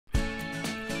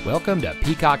Welcome to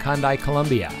Peacock Hyundai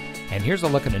Columbia, and here's a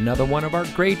look at another one of our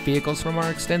great vehicles from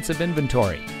our extensive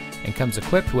inventory, and comes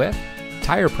equipped with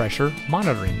tire pressure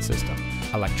monitoring system,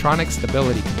 electronic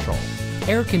stability control,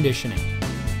 air conditioning,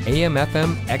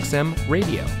 AM/FM XM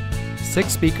radio,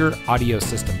 6-speaker audio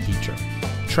system feature,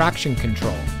 traction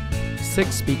control,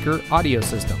 6-speaker audio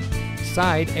system,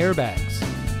 side airbags,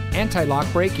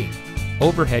 anti-lock braking,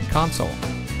 overhead console,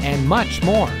 and much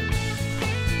more.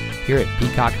 Here at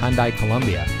Peacock Hyundai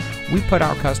Columbia, we put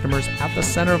our customers at the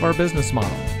center of our business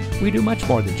model. We do much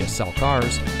more than just sell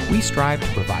cars. We strive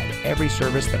to provide every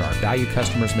service that our valued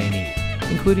customers may need,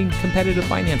 including competitive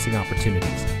financing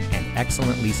opportunities and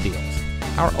excellent lease deals.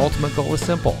 Our ultimate goal is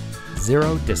simple: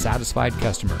 0 dissatisfied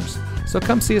customers. So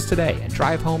come see us today and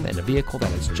drive home in a vehicle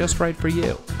that is just right for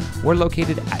you. We're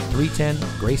located at 310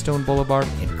 Greystone Boulevard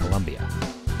in Columbia.